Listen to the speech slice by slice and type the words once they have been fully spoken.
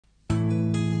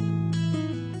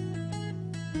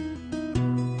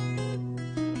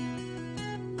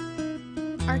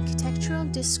Architectural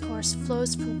discourse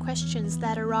flows from questions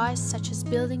that arise such as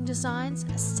building designs,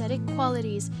 aesthetic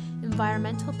qualities,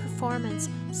 environmental performance,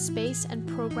 space and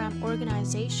program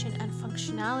organization and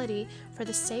functionality for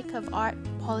the sake of art,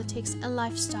 politics, and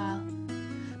lifestyle.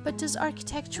 But does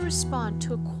architecture respond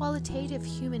to a qualitative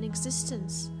human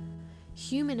existence?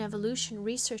 Human evolution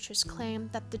researchers claim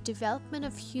that the development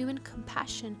of human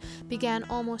compassion began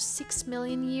almost 6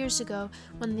 million years ago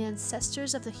when the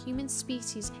ancestors of the human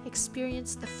species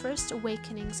experienced the first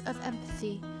awakenings of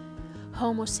empathy.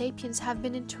 Homo sapiens have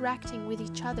been interacting with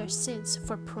each other since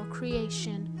for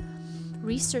procreation.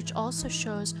 Research also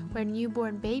shows where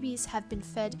newborn babies have been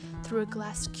fed through a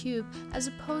glass cube as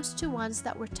opposed to ones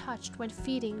that were touched when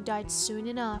feeding died soon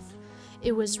enough.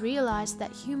 It was realized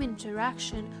that human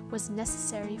interaction was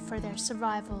necessary for their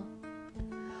survival.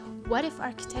 What if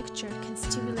architecture can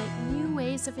stimulate new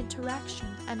ways of interaction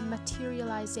and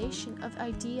materialization of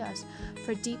ideas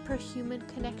for deeper human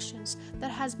connections that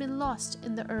has been lost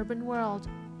in the urban world?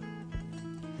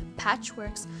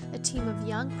 Patchworks, a team of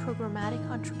young programmatic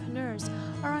entrepreneurs,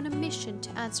 are on a mission to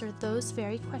answer those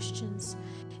very questions.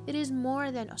 It is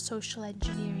more than social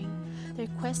engineering. Their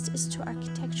quest is to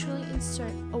architecturally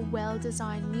insert a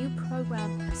well-designed new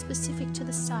program specific to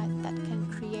the site that can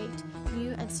create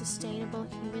new and sustainable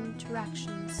human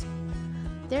interactions.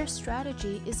 Their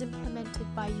strategy is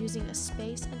implemented by using a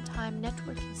space and time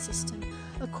networking system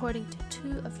according to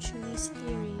two of Chuni's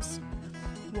theories.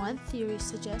 One theory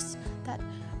suggests that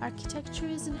architecture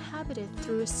is inhabited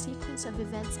through a sequence of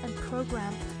events and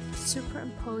program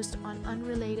superimposed on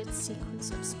unrelated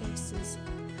sequence of spaces.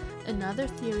 Another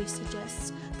theory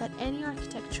suggests that any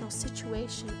architectural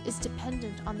situation is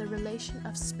dependent on the relation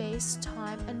of space,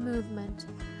 time, and movement.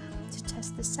 To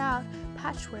test this out,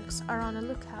 patchworks are on a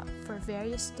lookout for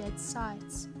various dead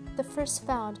sites. The first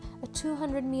found a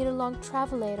 200-meter-long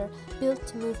Traveldator built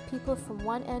to move people from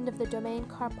one end of the Domain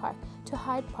car park to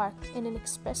Hyde Park in an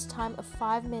express time of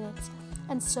 5 minutes,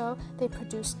 and so they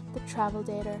produced the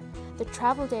Traveldator. The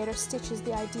Traveldator stitches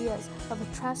the ideas of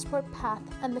a transport path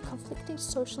and the conflicting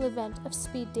social event of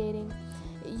speed dating.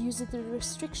 It uses the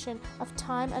restriction of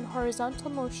time and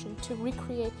horizontal motion to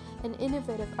recreate an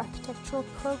innovative architectural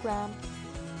program.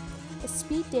 A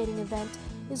speed dating event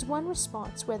is one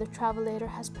response where the Traveldator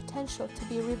has potential to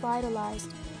be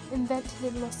revitalized. Invented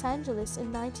in Los Angeles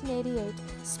in 1988,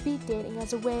 speed dating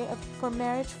as a way for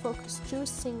marriage-focused Jewish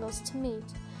singles to meet.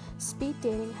 Speed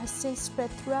dating has since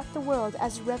spread throughout the world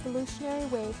as a revolutionary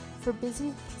way for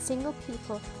busy single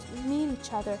people to meet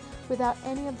each other without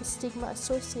any of the stigma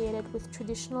associated with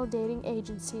traditional dating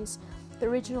agencies. The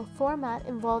original format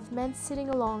involved men sitting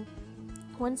along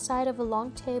one side of a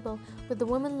long table with the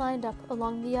women lined up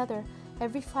along the other,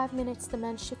 every 5 minutes the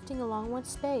men shifting along one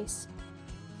space.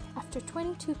 After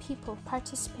 22 people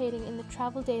participating in the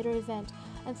Traveldator event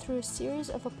and through a series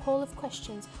of a poll of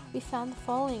questions, we found the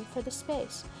following for the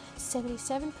space.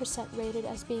 77% rated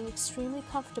as being extremely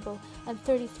comfortable and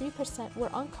 33% were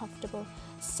uncomfortable.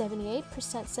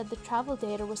 78% said the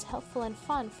Traveldator was helpful and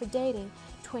fun for dating.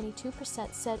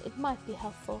 22% said it might be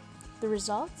helpful. The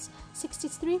results?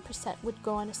 63% would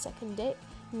go on a second date.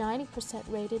 90%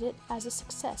 rated it as a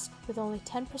success, with only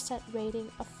 10%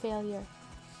 rating of failure.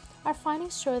 Our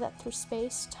findings show that through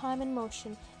space, time, and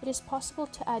motion, it is possible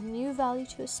to add new value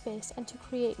to a space and to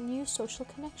create new social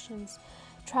connections.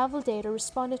 Traveldator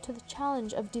responded to the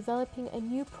challenge of developing a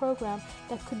new program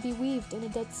that could be weaved in a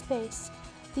dead space.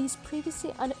 These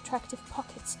previously unattractive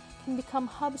pockets can become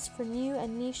hubs for new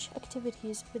and niche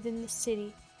activities within the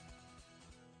city.